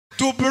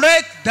To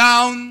break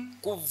down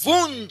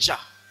kuvunja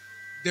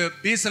the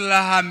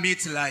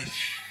bethelehemite life.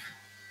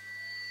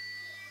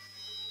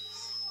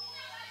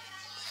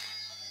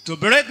 To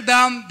break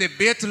down the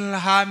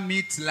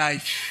bethelehemite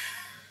life.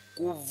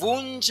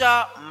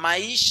 Kuvunja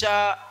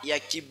maisha ya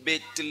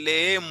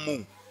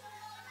Kibetlehemu.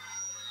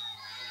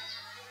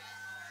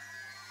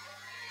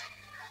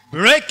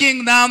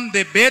 Breaking down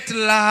the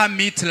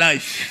bethelehemite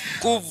life.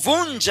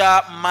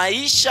 Kuvunja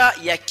maisha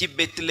ya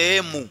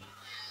Kibetlehemu.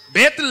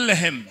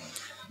 Bethlehem.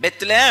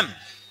 Bethlehem.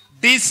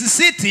 This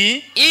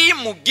city, Hii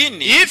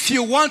mugini, if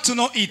you want to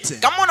know it,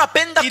 kama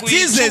unapenda it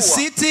is a kuijua,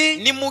 city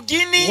ni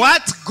mugini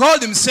what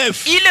God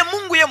himself ile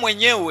Mungu ye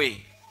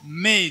mwenyewe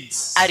made.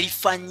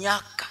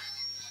 alifanyaka.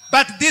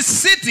 But this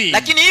city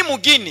Lakini hii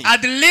mugini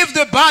had lived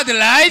a bad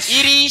life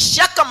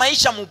iliishaka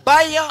maisha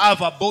mubaya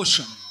of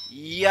abortion.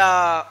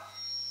 ya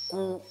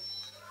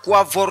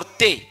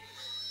kuavorte.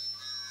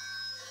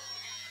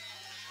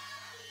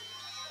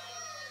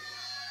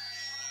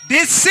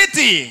 This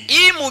city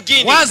Hii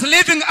mugini was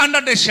living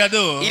under the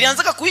shadow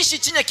ilianzaka kuishi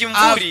chini ya of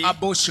kimvuri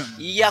abortion.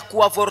 ya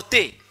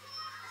kuavorte,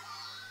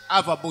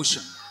 Of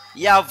abortion.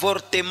 ya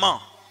avortement.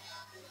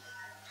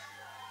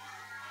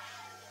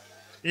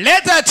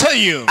 Let I tell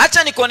you,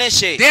 Acha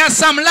nikoneshe, there are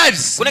some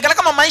lives kunekala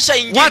kama maisha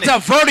what ingine are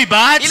very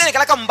bad. ile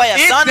nekala kama mbaya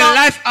It's the sana,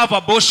 life of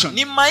abortion.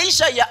 ni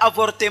maisha ya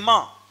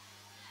avortement.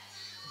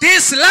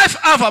 This life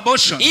of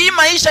abortion, Hii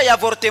maisha ya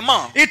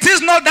avortement it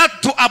is not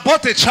that to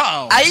abort a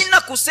child.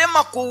 haina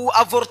kusema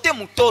kuavorte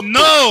mtoto.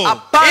 No,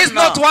 Hapana. it's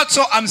not what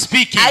so I'm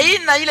speaking.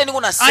 Haina ile niko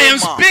I am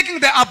nasema. speaking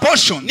the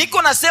abortion.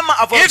 Niko nasema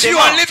If you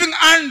are avortement. living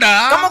Kama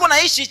under uko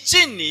naishi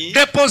chini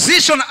the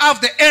position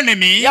of the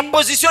enemy, ya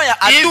position ya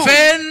adui,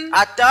 even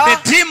hata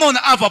the demon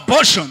of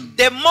abortion,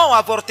 demo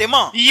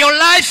avortement, your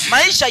life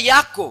maisha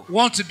yako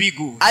won't be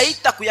good.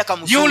 haita kuyaka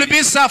You will mzuri.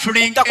 be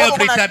suffering Utakuwa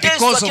every time unateswa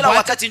because of kila what?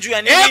 wakati njuu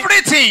ya nini?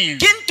 Everything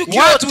Kitu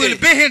what kyote will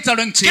be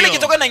hindering to kile you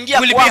kitoka naingia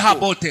will be kwako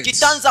aborted.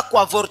 kitanza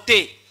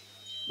kuavorte,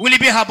 Will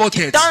be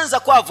aborted. kitanza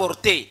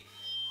kuavorte.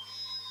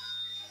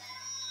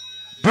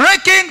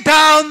 Breaking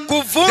down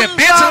Kuvunja the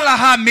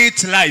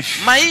Bethlehemite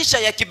life. maisha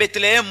ya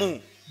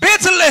Kibetlehemu.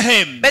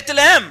 Bethlehem.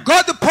 Bethlehem,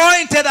 God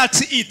pointed at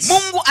it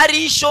Mungu and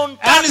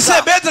aliishontaza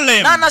said,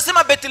 Bethlehem, na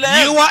anasema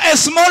Bethlehem, you are a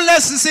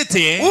smallest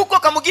city huko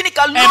kamugini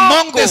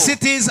among kaloko the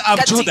cities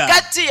of Judah.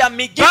 katikati ya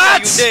migini ya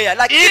But Yudea, in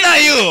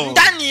lakini you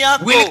ndani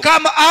yako will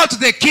come out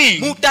the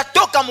king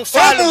mutatoka whom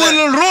mfalme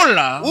will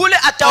rule ule over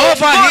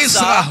ataongoza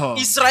Israel.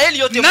 Israeli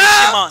yote Now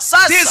mzima.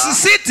 Sasa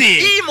this city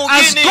hii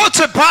has mugini got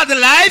a bad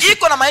life,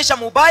 iko na maisha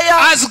mubaya,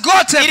 has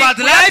got a bad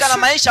ilikuwa na life,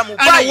 maisha and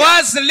mubaya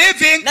was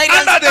living na under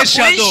ilianza the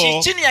shadow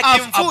kuishi chini ya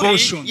of kimvuri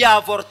abortion. ya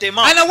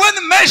avortement. And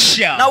when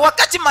Messiah Na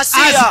wakati has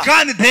Masia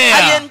gone there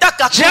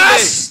aliendaka kule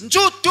just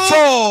njuu tu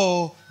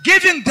for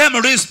giving them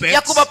ya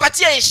respect,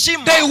 kubapatia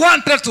heshima, they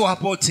wanted to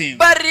abort him.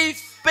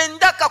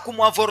 baripendaka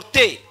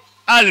kumwavorte.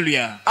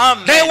 Hallelujah.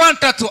 Amen. They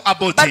wanted to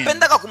abort him.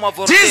 Baripendaka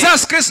kumwavorte.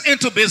 Jesus Christ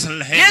into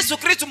Bethlehem Yesu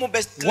Kristo mu was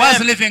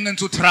Bethlehem living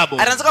into trouble.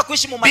 anaanza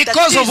kuishi mu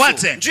Because of what?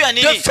 matatizo. Njuu ya The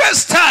nini?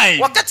 first time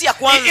Wakati ya he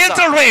kwanza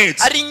entered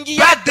by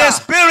aliingiaka the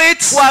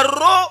spirits kwa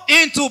roho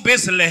into mu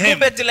Bethlehem.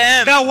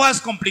 Bethlehem, There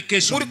was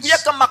complications. mulikuya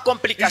ma Did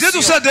complication.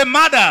 you say the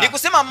mother, Ni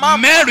kusema mama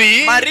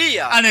Mary,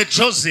 Maria and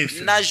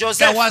Joseph, na Joseph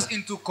there was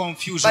into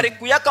confusion.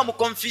 barikuyaka mu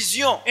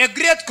confusion. A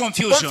great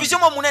confusion. Confusion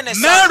mo munene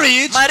sana.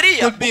 Marriage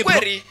Maria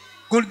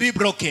could be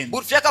broken.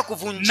 burfiaka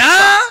kuvunjika.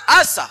 Now,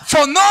 Asa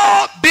for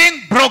not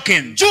being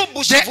broken,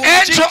 Jubu the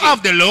angel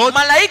of the Lord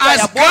Malaika has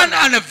ya gone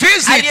Bwana and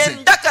visited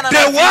aliendaka na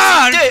the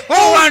one visite who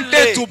ule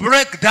wanted to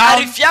break down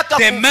alifiaka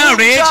the kuvunja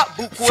marriage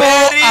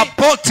bukweri for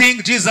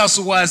aborting Jesus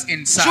who was juu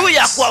inside.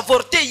 ya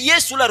kuavorte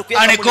Yesu la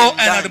rukuyaka And mule go and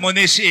ndani.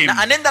 admonish him. Na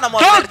anenda na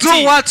Don't mwaverti.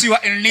 do what you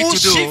are in need to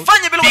do,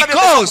 Usifanye vile unavyokosa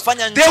because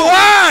kufanya the njoo.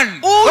 one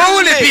who will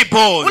Ule, be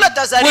born ule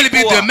atazaliwa, will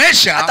be the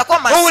Messiah atakuwa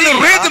who will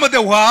Masiha, redeem the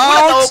ule world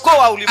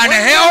ataokoa and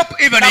ulimwengu, help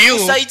even na you,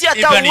 kusaidia hata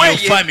even your wewe,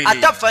 family.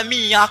 hata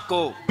familia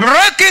yako.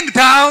 Breaking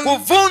down the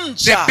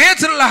Kuvunja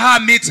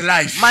Bethlehemite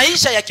life.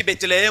 maisha ya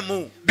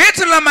Kibetlehemu.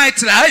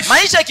 Bethlehemite life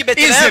Maisha ya is a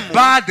Kibetlehemu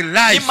bad ni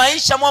life.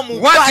 maisha mwa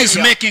What is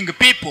mubaya making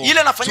people ile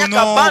to nafanyaka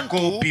not bantu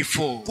go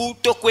before?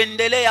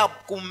 kutokuendelea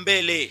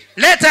kumbele.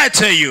 Let I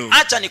tell you,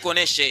 Acha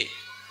nikoneshe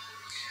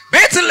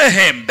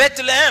Bethlehem,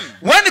 Bethlehem,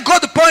 when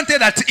God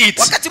pointed at it,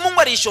 wakati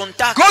Mungu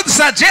alishontaka, God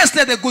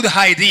suggested a good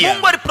idea.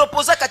 Mungu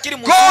aliproposa kakiri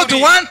God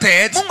mzuri,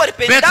 wanted Mungu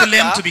alipendaka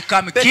Bethlehem to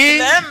become king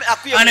Bethlehem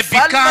akuye and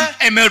mfalme become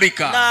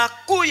America. na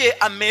akuye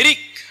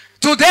Amerika.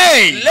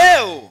 Today,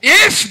 Leo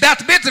if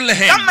that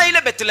Bethlehem kama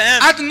ile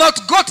Bethlehem had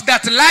not got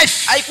that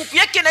life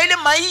haikukuyake na ile of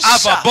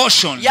maisha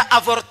abortion, ya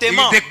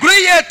avortement, the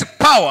great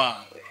power,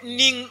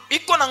 ni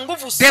iko na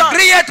nguvu the sana,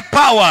 great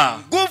power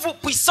nguvu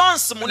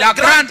puissance mule La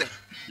grande, grande-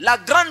 la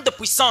grande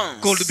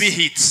puissance could be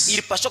hit.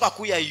 ilipashoka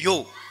kuya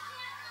yo.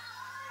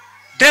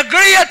 The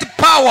great La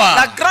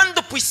power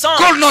grande puissance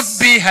could not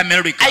be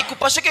America,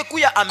 haikupashoke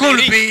kuya could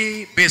Amerika,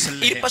 be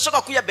Bethlehem.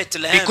 ilipashoka kuya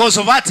Bethlehem. Because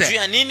of what? Juu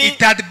ya nini?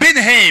 It had been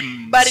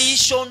him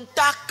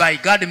baliishontaka by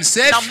God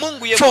himself na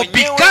Mungu ye for mwenyewe,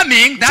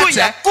 becoming juu ya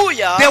that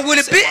kuya, there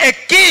will be a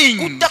king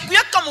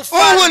kutakuyaka who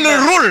mfalme will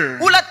rule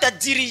ula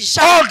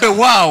tadirija all the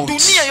world.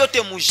 dunia yote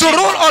To mujima.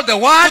 rule all the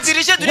world,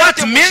 Kudirije dunia what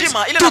yote means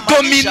mujima, ile to inamaanisha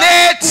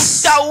dominate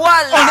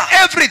kutawala on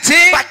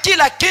everything, pa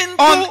kila kintu,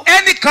 on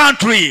any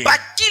country. pa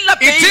kila It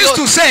pays is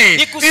to say,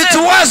 Ni it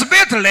kusema, was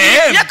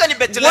Bethlehem Yaka ni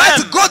Bethlehem.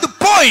 what God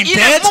pointed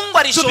Ile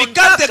Mungu to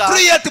become the alishontaka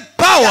great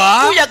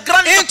power ya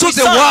grand into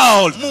the puissance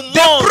world. mumoja.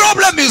 The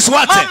problem is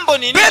what? Mambo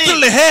ni nini?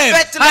 Bethlehem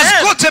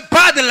has got a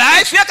bad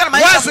life, Yaka na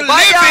maisha was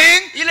mbaya,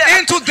 living ile-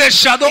 into the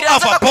shadow of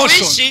Ilianzaka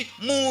abortion. kuishi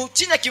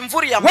chini ya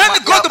kimvuri ya When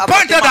God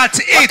pointed at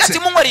it, wakati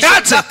Mungu that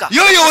alishontaka,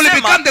 you will kusema,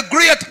 become the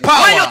great wewe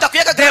power,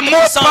 utakuweka the grand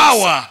more puissance,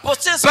 power.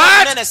 potence But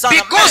mnene sana.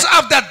 because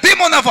of the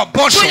demon of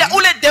abortion, juu ya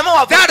ule demo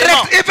wa that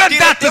avortement, even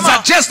that is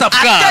a jest of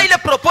hata God, ile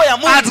propos ya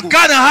has Mungu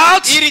gone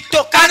out,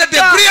 ilitokana and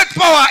the great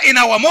power in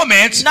our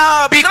moment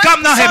na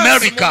become now grand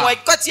puissance America.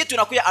 wakati yetu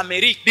inakuya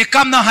Amerika.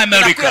 Become now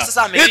America. Inakuya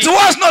sasa Amerika. It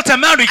was not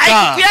America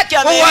Haikuyake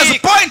who was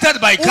Amerika.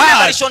 pointed by Ule God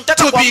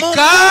walishontaka to kwa Mungu,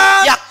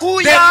 become ya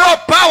kuya the more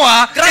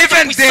power, grand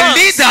even the puissance,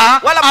 leader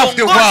wala of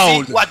the bongozi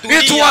world. wa dunia.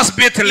 It was Ilikuwa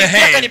ni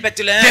Bethlehem,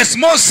 Bethlehem. the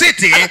small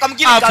city Hata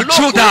kamgini of kaloko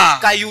Judah.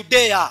 ka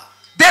Yudea.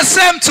 The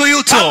same to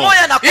you too.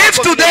 Pamoja na If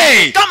kwako today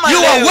vile, kama you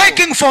are leo,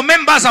 working for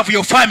members of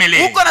your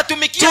family, Uko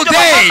natumikia ndio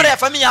today mambo ya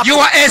familia yako. you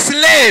are a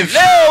slave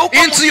Leo uko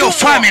into your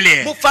mtumwa,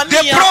 family.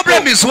 mufamilia The yako.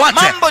 problem is what?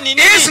 Mambo ni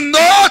nini? Is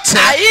not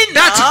Haina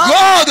that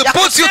God ya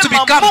puts you to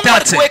kusema become Mungu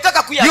that.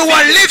 alikuwekaka kuya You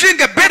are vile.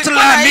 living a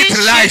Bethlehemite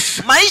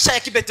life. Maisha ya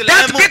That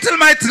kibethlehemu.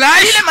 Bethlehemite Ile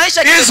life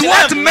maisha ya is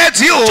what Bethlehemu, made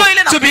you ndio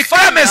ile to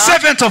become a inakufanya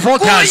servant of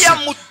others. kuya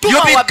mtumwa You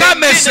wa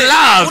become a wengine.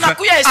 slave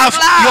Unakuya of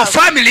slave your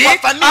family, wa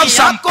familia of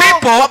some yako,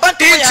 people, wa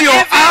bantu ya into your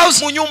hivi, house,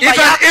 munyumba even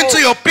yako, into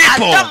your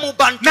people. hata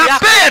mubantu Now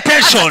yako. pay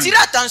attention. Hata tira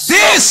attention.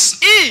 This,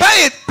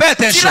 pay Tira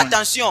attention.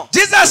 attention.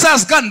 Jesus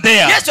has gone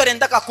there Yesu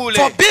aliendaka kule.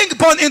 for being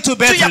born into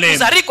Juu ya Bethlehem.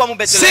 kuzarikwa mu See,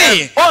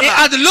 Bethlehem. he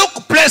had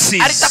looked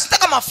places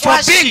Alitafutaka for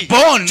mafashi being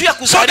born juu ya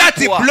so that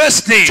he kuzarikwa.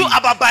 blessed them. Juu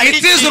ababariki.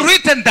 It is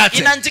written that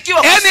Inaandikiwa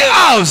any kusema,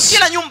 house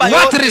kila nyumba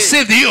what yote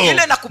received you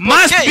ile inakupokea,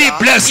 must be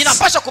blessed.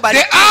 inapaswa The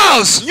kubarikiwa.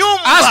 house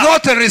Nyumba has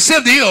not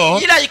received you.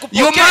 ila You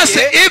ikupokee, must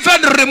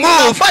even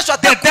remove unapaswa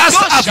the dust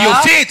of kunyosha your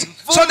feet so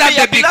vumbi that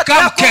ya they viatu become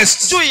yako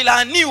cursed. juu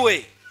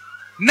ilaaniwe.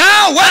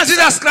 Now when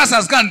Jesus Christ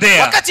has gone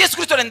there, Wakati Yesu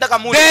Kristo aliendaka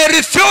mule, they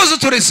refused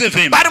to receive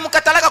him. bali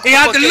mkatalaka He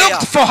had kumpokea.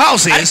 looked for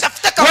houses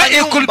Alitafutaka where he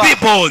could manyumba. be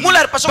born, Mule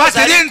alipaswa but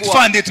he didn't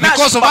kuzarikwa. find it Na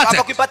because of shamba what?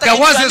 akakipata There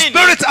was kitu a ya nini?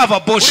 spirit of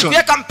abortion.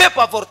 Ulikuweka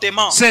mpepo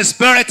avortement. Say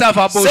spirit of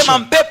Sema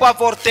abortion. mpepo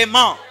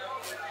avortement.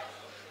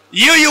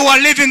 You are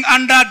living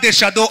under the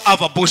shadow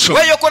of abortion.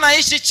 Wewe uko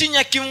naishi chini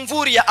ya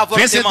kimvuri ya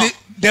This is avortement.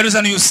 the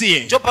reason you see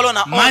it. Ndio pale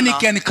unaona Money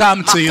can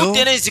come to you, makuti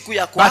yanaweza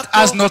kuja but kwako,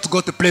 has not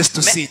got a place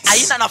to me- sit.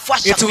 haina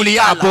nafasi ya It will be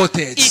kuikala.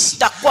 aborted.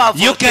 Itakuwa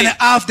You can avorted.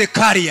 have the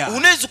career.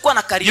 Unaweza kuwa na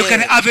You can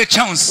kariera. have a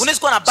chance Unaweza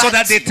kuwa na so that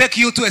bahati. they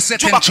take you to a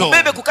certain Juba job.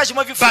 kubebe kukashi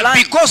mwa hivi But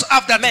fulani. because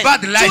of that Amen.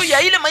 bad Juu life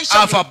ya ile maisha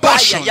of mibaya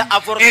abortion, ya a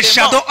avortement.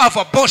 shadow of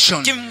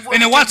abortion,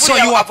 and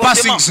whatsoever you are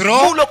passing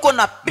through, Mule uko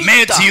napita,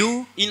 made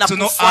you to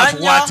not have inakufanya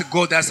what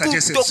God has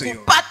suggested to you.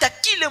 kutokupata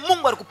kile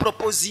Mungu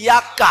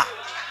alikuproposiaka.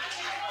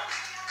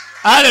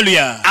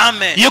 Hallelujah.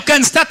 Amen. You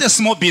can start a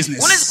small business,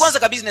 Unaweza kuanza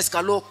ka business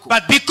kaloko.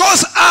 but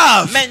because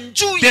of Men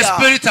juu the ya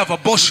spirit of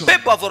abortion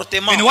pepo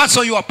avortement. and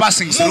whatsoever you are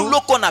passing through, Mule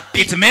uko it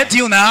napita. made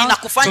you now to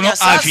Inakufanya not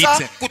have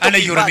sasa it, kuto and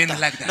you remain kuipata.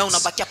 like Na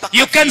unabakia that. paka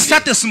You can vile.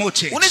 start a small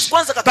church, Unaweza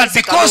kuanza but kanisa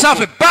because of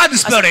kaloko. a bad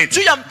spirit,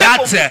 Juu ya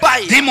mpepo that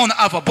mbaya, demon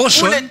of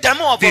abortion, ule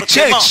demo wa the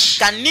avortement, church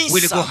kanisa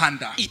will go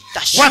under.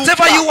 itashuka.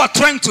 Whatever you are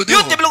trying to do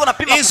Yote bila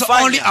unapima is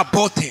kufanya. only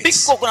aborted.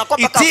 Biko kunakuwa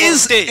It paka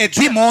is aborted. a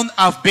demon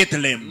of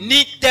Bethlehem.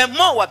 Ni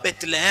demo wa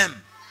Bethlehem.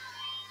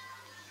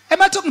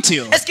 Am I talking to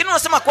you? Eske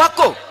unasema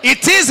kwako?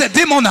 It is a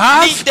demon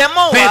Ni of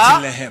demo wa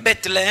Bethlehem.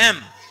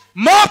 Bethlehem.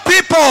 More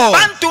people,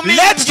 Bantu mingi.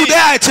 let today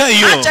I tell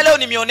you, Acha leo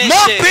nimioneshe.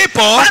 more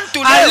people Bantu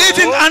are leo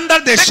living under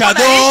the beko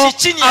shadow naishi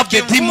chini ya of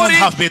the demon kimvuri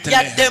of ya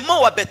Bethlehem.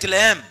 demo wa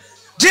Bethlehem.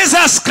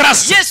 Jesus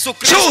Christ Yesu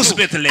Kristo chose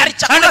Bethlehem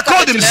alichagua and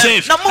called Bethlehem.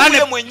 himself Na Mungu and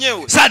yeye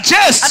mwenyewe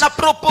suggests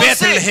anapropose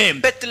Bethlehem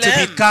to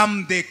Bethlehem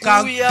become the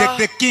kuya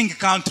the king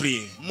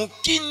country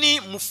mukini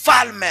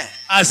mfalme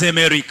as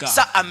America.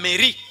 sa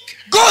Amerika.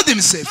 God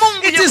himself.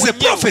 Mungu It yeye is a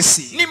mwenyewe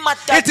prophecy. ni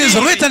matabiri. It is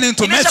written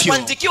into Imesha Matthew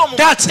kuandikiwa mu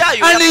that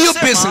Mathayo and ya you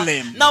kusema,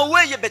 Bethlehem, na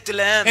weye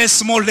Bethlehem a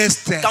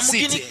smallest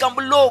kamugini city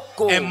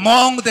kambuloko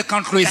among the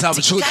countries of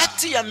Judah.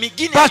 katikati ya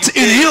migini But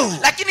ya in Yuda. you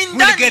Lakini will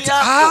ndani get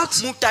yako out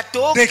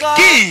mutatoka the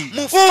king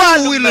who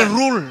mfalme will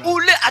rule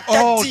ule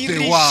all the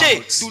atadirije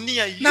world.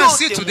 dunia Now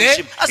see yote today,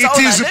 mzima. Sasa it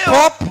ona is leo,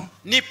 Pope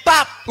ni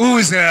papa who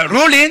is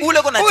ruling,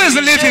 ule kona who is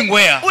dirige, living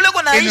where? ule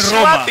kona In ishi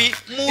Roma. wapi?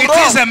 Mu It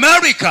Roma. is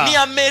America. Ni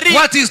Amerika.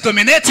 What is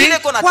dominating? Ile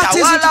kona What is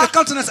into tawala, the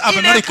continent of ile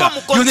America? kwa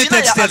mkontina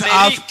United ya States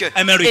Amerika. of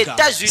America.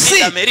 Etats-Unis See,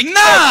 d'Amerique.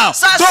 now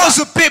Sasa,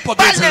 those people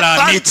bale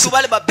Bethlehemites, bantu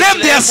bale ba them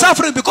they are Bethlehemu,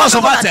 suffering because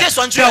of kwa what?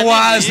 wanateswa njuu ya They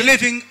was nini?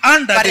 living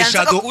under the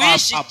Balianzaka shadow of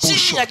kuishi chini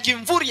abortion. ya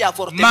kimvuri ya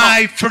avortement.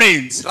 My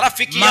friends,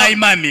 Rafiki my yangu,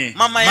 mommy,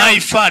 mama my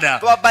yangu, father,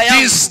 baba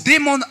yangu, this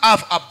demon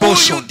of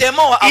abortion huyu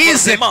demo wa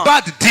is a avortement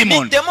bad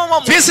demon. ni demo wa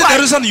This is the mbaya.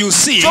 reason you you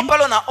see Njo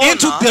pale unaona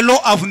into the law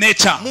of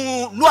nature.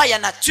 mu loi ya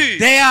nature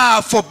They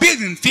are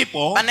forbidding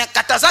people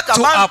banakatazaka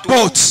to bantu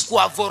abort.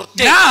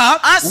 kuavorte. Now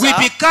Asa, we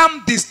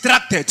become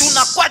distracted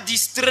tunakuwa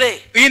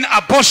distrait in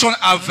abortion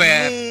of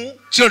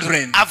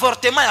children.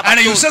 avortement ya And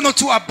you batoto. say no,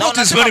 to abort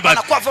Na is very bad.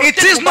 unasema kuavorte It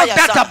is not kubaya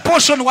that sana.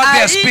 abortion what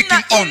they are Haina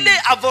speaking on.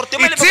 ile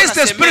avortement It ile is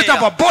the spirit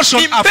banasemea. of abortion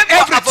Ni of mpepo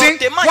wa everything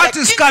avortement what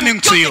ya is kitu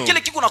coming to chote you.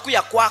 kile kiko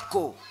nakuya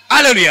kwako.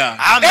 Hallelujah.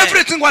 Amen.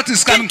 Everything what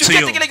is coming Kitu to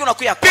chote you. kile kiko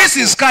nakuya kwako. Peace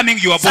is coming,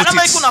 you abort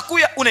Salama iko it.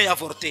 nakuya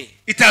unaiavorte.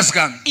 It has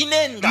gone.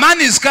 Inenda.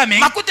 Man is coming,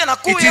 Makute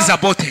nakuya it is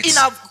aborted.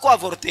 inakuwa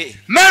avorte.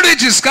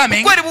 Marriage is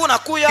coming, Kweli bu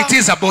nakuya it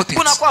is aborted.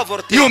 unakuwa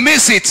avorte. You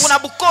miss it.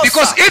 Unabukosa.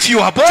 Because if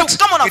you abort,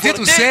 Kama it is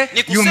to unavorte, say ni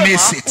you kusema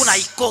miss it.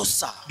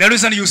 unaikosa. The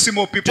reason you see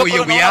more people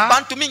here we are,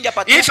 Bantu mingi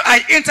hapa tu. if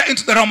I enter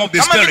into the realm of the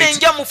Kama mimi spirit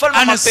naingia mfalme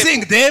wa and mapepo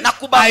sing them, na I see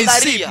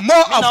kubangalia,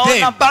 more of ninaona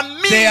them,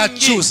 bamingi they are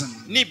chosen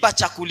ni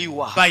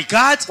bachakuliwa by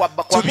God kwa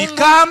to Mungu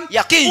become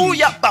ya king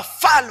kuya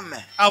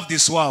bafalme of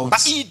this world. ba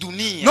hii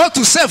dunia. Not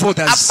to serve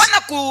others, Hapana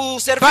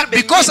kuservir but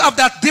because bengine. of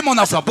that demon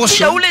of Kuya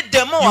abortion, ule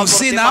demon wa you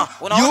see now,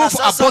 avortement. Unaona you've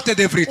sasa, aborted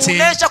everything,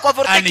 unaisha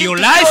kuavorte and kitu your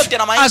life yote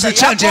na maisha has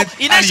changed, yako, and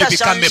inaisha you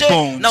become a change,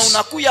 bond. na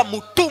unakuya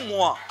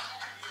mtumwa.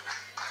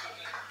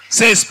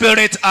 Say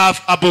spirit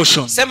of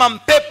abortion. Sema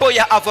mpepo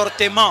ya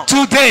avortement.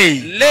 Today,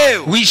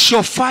 Leo we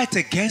shall fight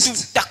against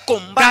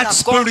tutakombana that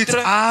spirit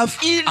contre of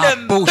ile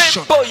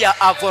abortion. mpepo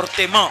ya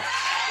avortement.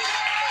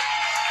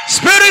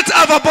 Spirit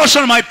of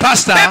abortion, my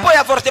pastor, Pepo ya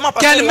avortement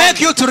can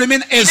make you to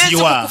remain as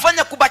you are.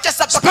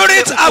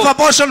 Spirit of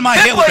abortion, my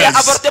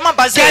elders,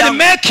 can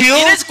make you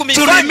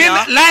to remain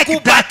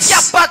like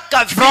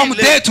that. From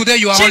day to day,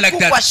 you are all like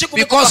that.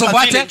 Because of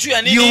what?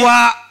 You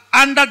are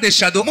under the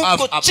shadow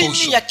of abortion.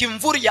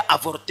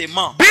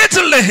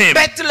 Bethlehem,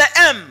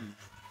 Bethlehem.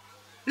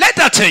 let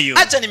I tell you,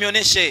 Acha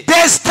nimeoneshe.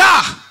 the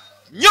star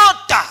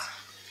Nyota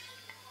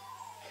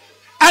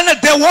and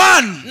the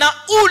one, na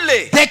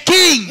ule the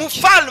king,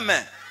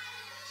 mfalme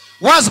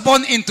was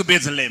born into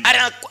Bethlehem.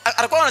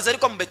 alikuwa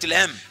anazaliwa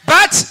Bethlehem.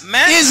 But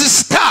Men, his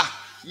star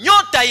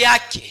nyota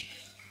yake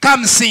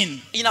comes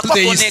in to inakuwa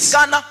the east.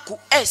 kuonekana ku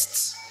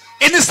est.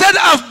 Instead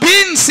of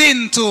being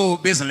seen to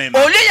Bethlehem,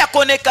 Ole ya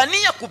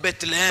kuonekania ku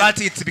Bethlehem. but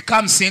it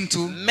becomes seen to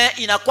Me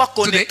inakuwa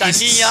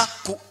kuonekania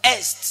ku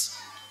est.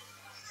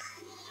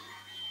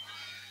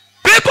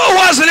 people who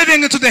was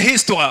living into the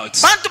east world.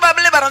 Bantu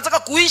babele baranzaka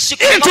kuishi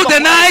Into the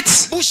night,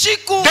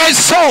 bushiku they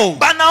saw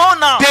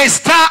banaona the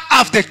star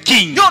of the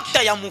king,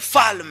 nyota ya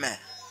mfalme,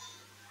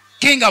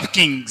 king of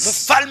kings.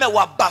 mfalme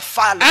wa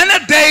bafalme.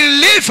 And they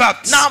live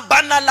up Na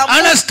banalamuka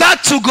and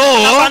start to go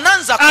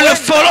bananza and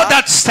follow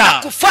that na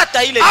star.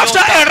 kufuata ile After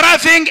nyota.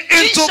 arriving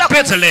into Kisha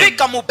Bethlehem,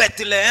 kufika mu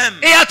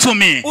Bethlehem. hear to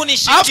me.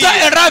 Unishikie. After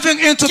arriving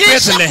into Kisha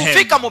Bethlehem,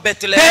 kufika mu they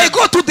Bethlehem.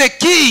 go to the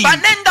king,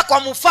 Banenda kwa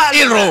mfalme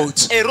Herod,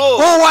 Herod.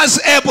 who was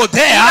able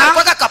there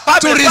Alikuwa kapable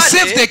to pale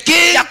receive the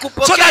king ya so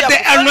kupokea that they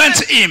mfalme,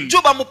 anoint him.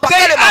 juba mpaka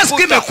They ile ask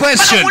him a mafuta.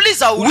 question.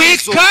 Wanamuuliza We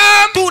ulizo.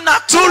 come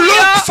Tunakuja to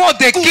look for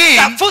the king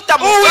kutafuta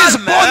who is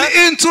mfalme born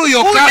into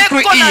your ule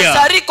country kona here.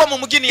 zariko mu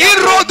mgini ya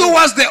Herod, who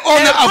was the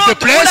owner of the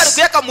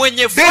place, alikuwa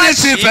mwenye didn't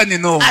fashi, even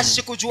know.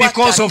 ashikujua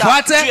Because of tata.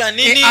 what? Juu ya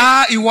nini?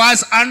 He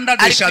was under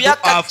the shadow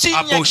Alikuwa of chini ya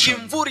abortion.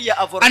 kimvuri ya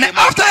And avortement.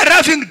 after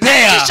arriving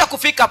there, Kisha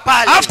kufika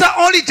pale, after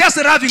only just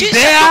arriving kisha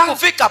there,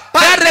 kufika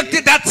pale,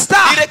 directly that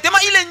star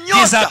directement ile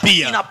nyota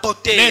disappear.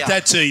 inapotea. Let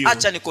I tell you,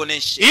 Acha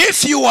nikuoneshe.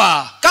 if you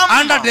are Kama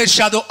under the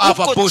shadow of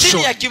uko abortion,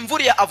 chini ya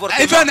kimvuri ya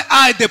avortement, even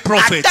I, the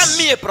prophet, hata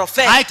mie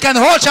prophet, I can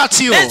watch at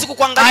you. Nezi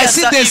kukuangalia I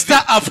see sasa the hivi.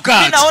 star of God.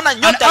 Mimi naona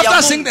And nyota ya after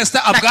Mungu. seeing the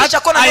star of Na God, kisha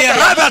kuona I nyota ya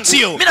arrive at Mungu.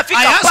 you. Mimi nafika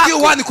I ask you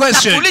kwako. one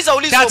question. Nakuuliza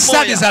ulizo That star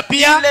moja.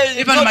 disappear, Ile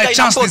even nyota my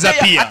chance inapotea,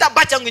 disappear. hata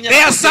bacha ngine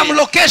There are inapotea. some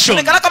locations.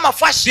 Kunaonekana kama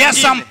fashi There are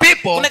ingine. some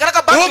people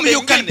Kunaonekana bantu whom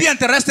you can wengine. be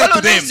interested Wale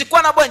to them.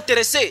 unaweza na bo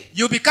interesse.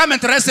 You become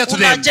interested to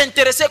them.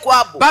 Unajiinteresse kwa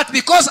abo. But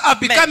because of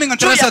becoming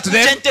interested to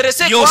them,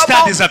 your kwa star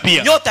abo,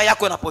 disappear. nyota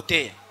yako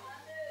inapotea.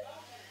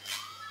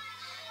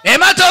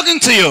 Am I talking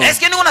to you?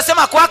 Eske niko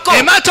nasema kwako?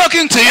 Am I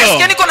talking to Eske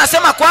you? niko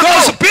nasema kwako?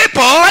 Those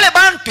people Wale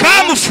bantu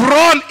come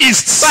from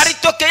east.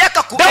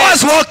 baritokeaka ku There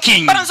was est.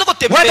 walking Baranzo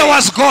kutembea. where there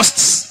was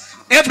ghosts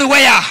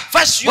everywhere.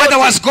 Fashi Where there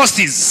yote. was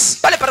ghosts.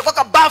 Pale palikuwa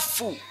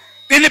kabafu.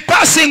 In the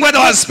passing where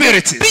there was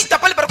spirits. Pita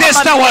pale The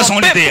palikuwa star was mapepo.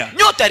 only there.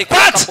 Nyota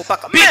ilikuwa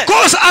kapopaka. But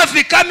because of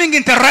becoming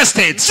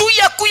interested Juu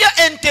ya kuya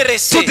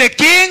interesse to the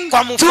king, kwa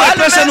to a mfalme,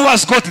 person who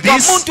has got kwa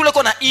this, muntu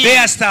leko na hii,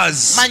 their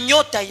stars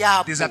manyota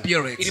yabo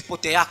disappeared.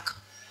 ilipoteaka.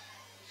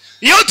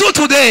 You too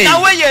today, Na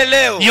wewe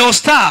leo your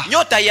star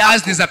nyota yako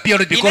has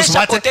disappeared because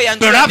what? imeshapotea.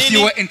 Njoo Perhaps nini?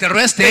 you were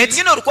interested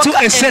Pengine ulikuwa to ka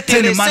a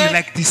certain interesse man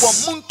like kwa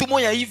this. muntu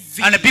moya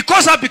hivi. And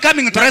because of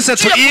becoming interested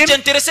Juu to ya him,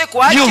 kujiinteresse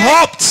kwake, you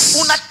hoped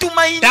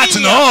unatumainia that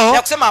no,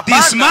 ya kusema this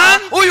hapana,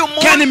 man huyu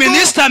can muntu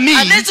minister me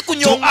anaweza to have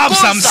kuniongoza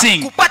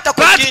something. kupata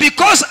But kwingine.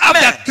 because of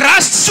Amen. the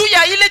trust, Juu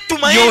ya ile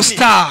tumaini, your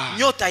star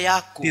nyota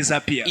yako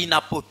disappear.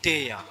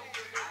 inapotea.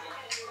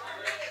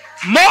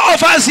 More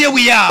of us here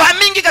we are.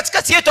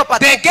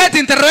 They get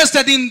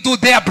interested into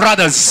their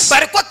brothers,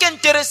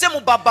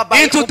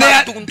 into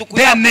their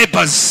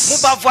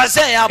neighbors,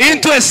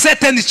 into a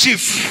certain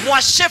chief,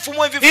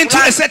 into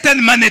a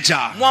certain manager.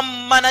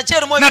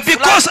 Now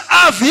because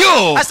of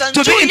you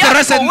to be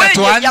interested in that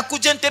one,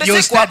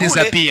 your star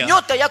disappear.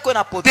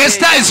 The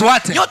star is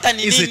what?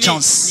 Is a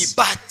chance.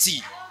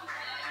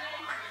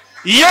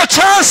 Your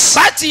chance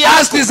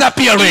has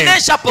disappeared.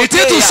 It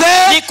is to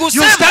say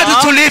you started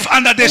to live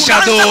under the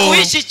shadow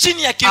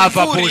of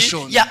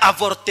abortion.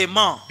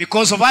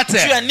 Because of what?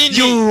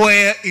 You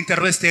were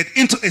interested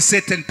into a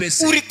certain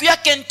person. Let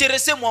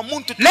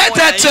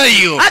I tell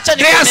you,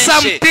 there are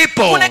some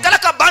people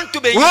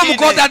whom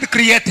God had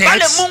created.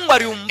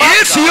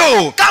 If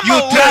you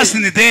trust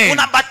in them,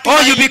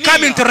 or you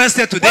become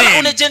interested to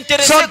them,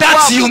 so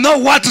that you know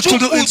what to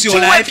do into your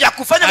life,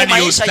 and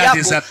you start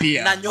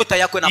disappear.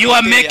 You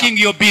are making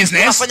your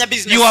business,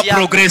 you are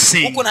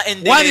progressing.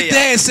 One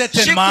day a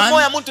certain man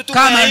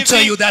come and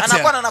tell you that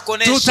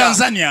to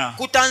Tanzania,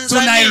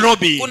 to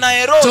Nairobi,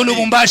 to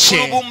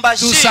Lubumbashi,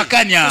 to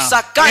Sakanya,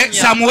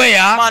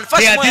 somewhere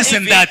they are this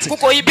and that.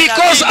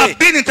 Because I've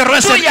been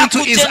interested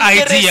into his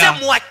idea,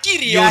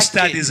 your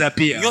star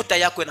disappear.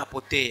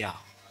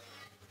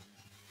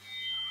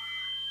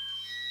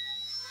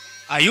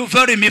 Are you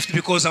very miffed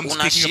because I'm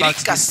speaking about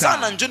the star?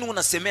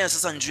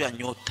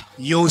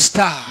 Your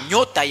star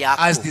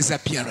has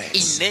disappeared.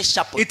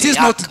 It is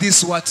not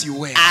this what you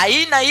were.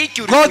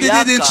 God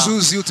didn't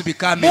choose you to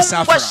become a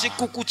sufferer.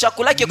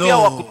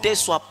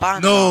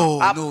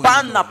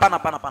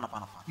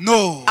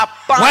 No.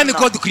 When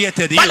God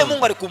created you, He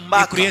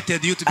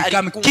created you to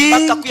become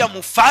king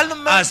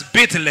as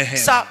Bethlehem.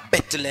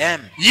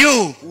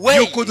 You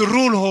could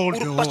rule all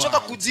the world.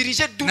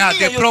 Now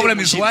the problem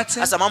is what?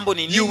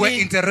 You were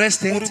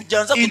interested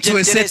into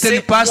a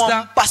certain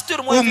pastor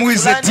whom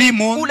is a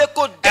demon,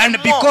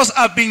 and because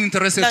of being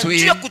interested to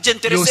him,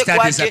 your star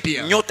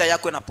disappear.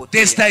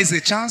 The star is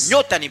a chance.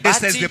 The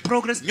star is the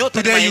progress.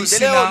 Today you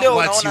see now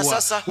what you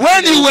are.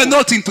 When you were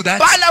not into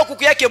that,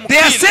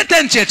 there are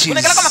certain churches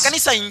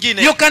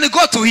you can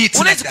go to it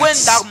like that.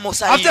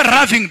 After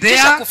arriving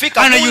there,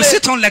 and you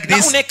sit on like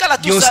this,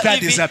 your star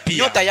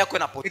disappear.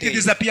 It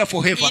disappear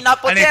forever, and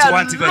it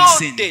won't even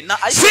sin.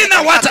 See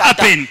now what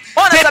happened.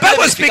 The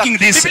Bible is speaking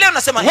this.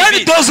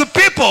 When those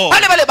people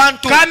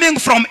coming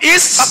from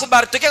east,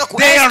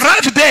 they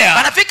arrived there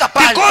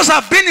because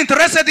I've been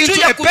interested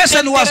into a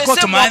person who has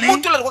got money.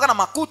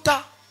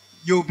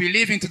 You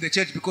believe into the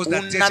church because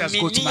that church has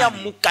got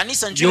money.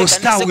 Your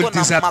star will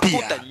disappear.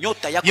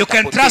 You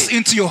can trust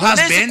into your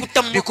husband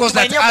because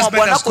that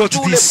husband has got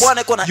this.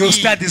 Your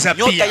star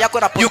disappear.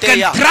 You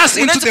can trust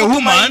into the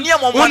woman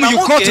whom you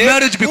got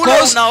marriage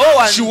because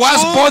she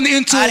was born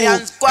into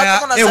a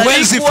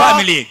wealthy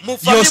family.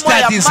 Your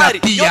star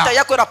disappear.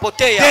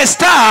 The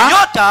star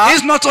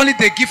is not only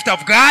the gift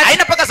of God.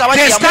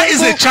 The star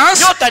is a chance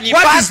what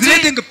is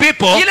leading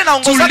people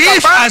to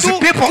live as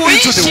people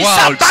into the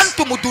world.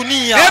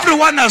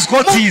 Everyone has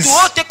got his.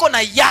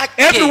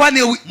 Everyone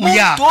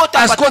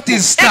has got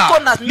his star.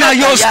 Now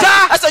your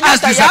star has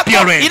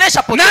disappeared.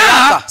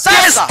 Now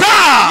the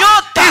star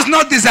is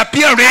not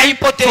disappearing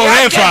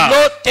forever.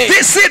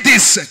 See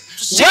this.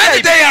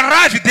 When they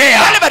arrive there,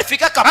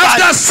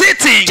 after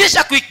sitting, they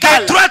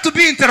try to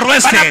be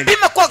interested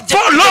for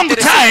a long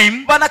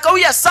time.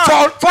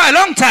 For a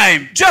long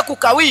time.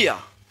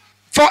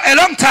 For a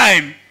long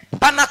time.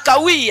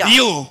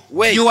 You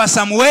are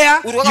somewhere,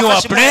 you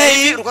are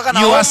praying,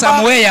 you are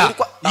somewhere,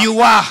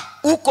 you are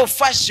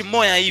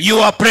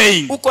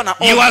praying,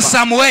 you are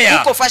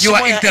somewhere, you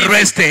are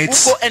interested,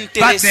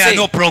 but there are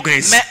no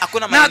progress.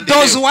 Now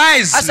those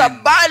wise men,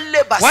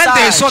 when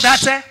they saw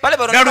that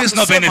there is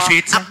no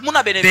benefit,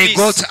 they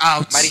got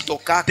out.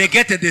 They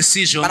get a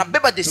decision to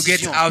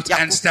get out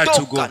and start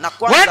to go.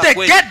 When they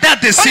get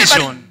that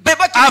decision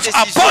of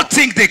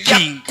aborting the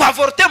king,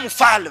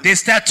 they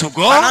start to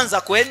go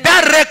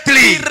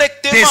directly.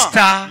 The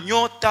star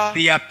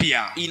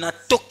reappear.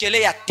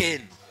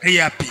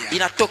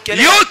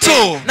 You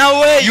too,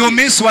 you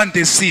miss one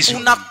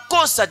decision.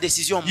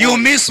 You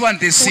miss one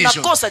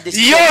decision.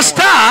 Your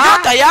star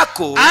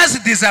has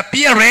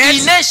disappeared,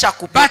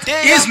 but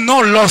is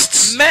not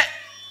lost.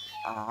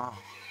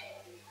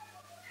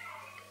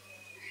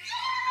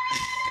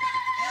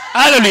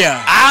 Hallelujah.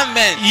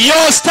 Amen.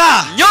 Your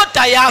star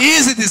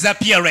is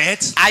disappeared,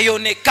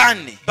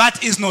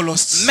 but is not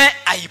lost.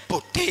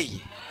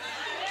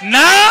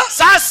 Now,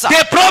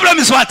 the problem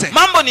is what?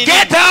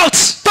 Get out.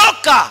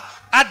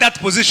 At that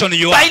position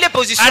you are. And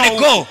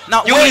go.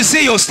 You will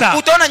see your star.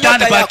 Turn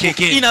back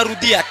again.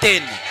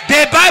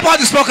 The Bible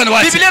has spoken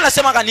what?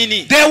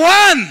 The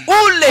one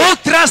who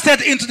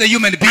trusted into the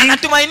human being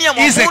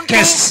is a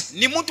curse.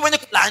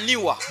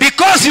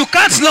 Because you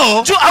can't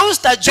know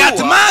that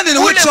man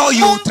in which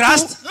you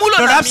trust,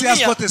 perhaps he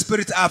has got the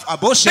spirit of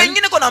abortion,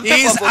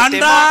 is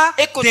under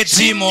the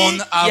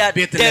demon of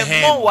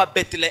Bethlehem.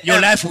 Your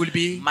life will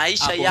be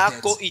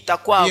aborted.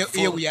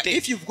 Here we are.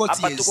 If you've got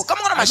ears,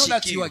 I know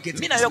that you are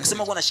getting this.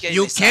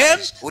 You came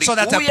so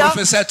that I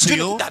prophesied to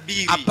you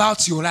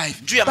about your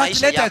life.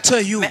 But let I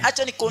tell you,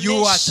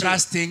 you are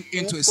trusting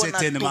into a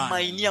certain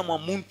man.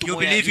 You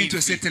believe into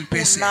a certain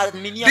person.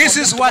 This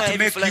is what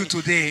makes you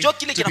today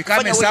to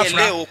become a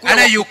Safra. And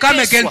then you come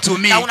again to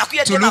me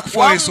to look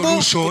for a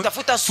solution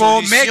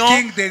for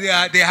making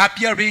the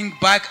happier ring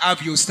back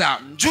of your star.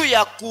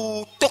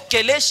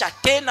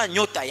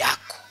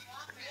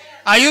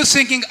 Are you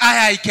thinking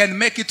I can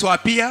make it to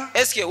appear?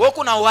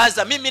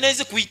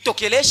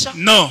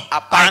 No,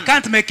 I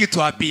can't make it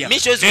to appear.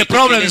 The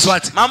problem is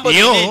what?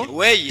 You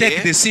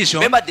take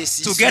decision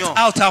to get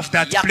out of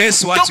that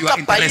place what you are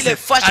interested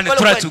and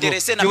try to go.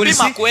 You will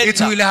see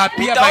it will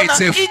appear by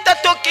itself.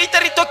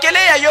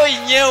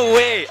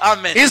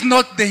 It's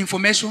not the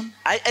information.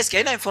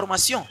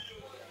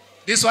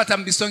 This is what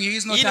I'm bestowing you.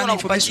 It's not an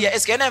information.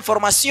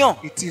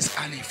 It is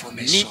an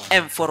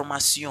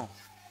information.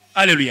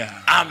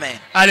 Hallelujah. Amen.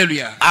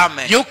 Hallelujah.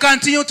 Amen. You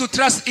continue to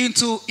trust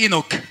into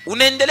Enoch.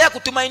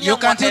 You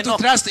continue to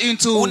trust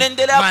into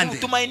Monday.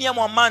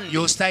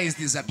 Your star is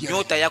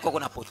disappearing.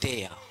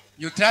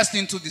 You trust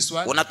into this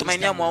one. You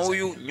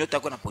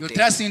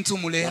trust into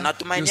Mulea.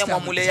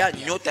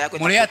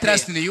 Mulea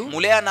trust in you.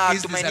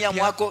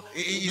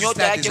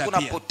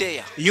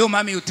 You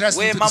mommy, you trust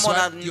into this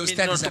one. Your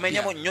star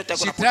disappears.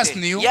 She trusts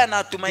in you.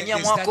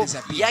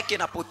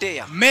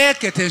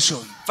 Make attention.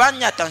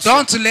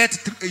 Don't let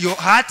your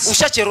heart to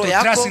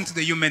trust into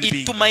the human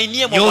being.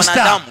 Your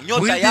star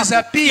will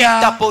disappear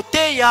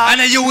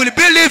and you will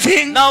be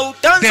living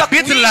the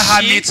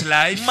bethelehemite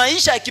life.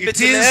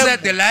 It is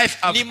the life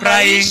of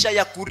crying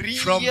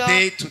from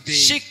day to day,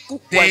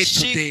 day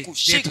to day,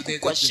 day to day.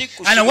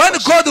 And when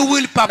God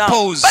will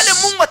propose,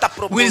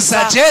 will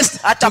suggest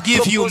to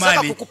give you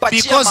money,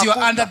 because you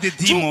are under the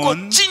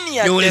demon,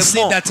 you will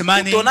see that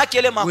money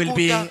will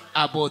be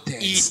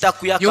aborted.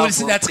 You will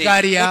see that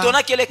career will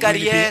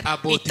be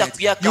aborted.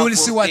 You will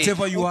see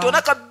whatever you are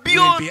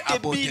will be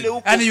aborted.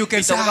 And you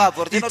can say,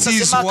 it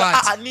is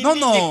what?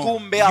 No,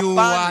 you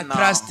are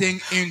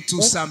trusting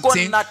into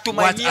something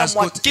what has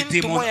got a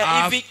demon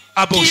of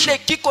abortion.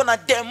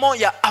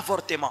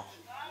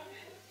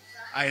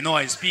 I know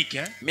I speak,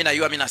 eh?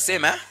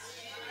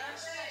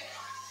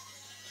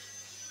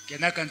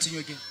 Can I continue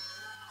again?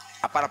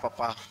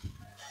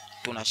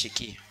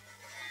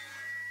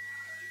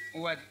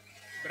 What?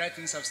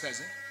 Brighten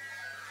substance, eh?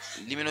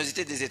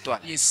 Luminosité des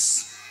étoiles.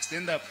 Yes.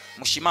 Stand up.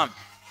 Mushimam.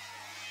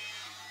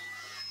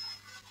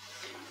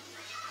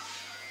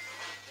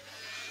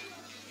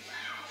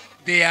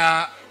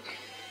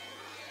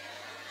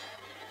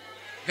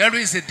 There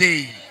is a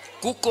day.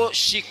 Kuko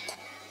shiku.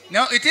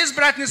 No, it is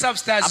brightness of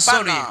stars.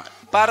 Sorry.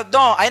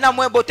 Pardon, aina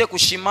mwebote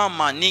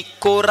kushimama ni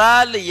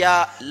chorale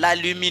ya la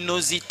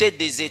luminosité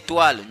des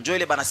étoiles. Njo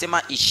ile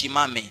banasema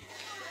ishimame.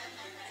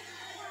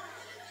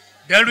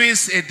 There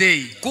is a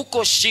day.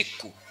 Kuko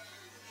shiku.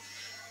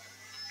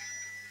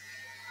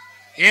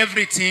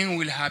 Everything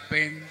will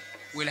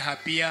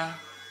appear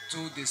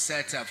to the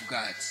sight of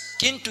God.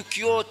 Kintu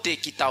kyote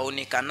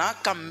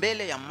kitaonekanaka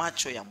mbele ya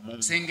macho ya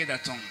Mungu. Sing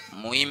that song.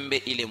 Muimbe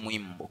ile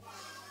mwimbo.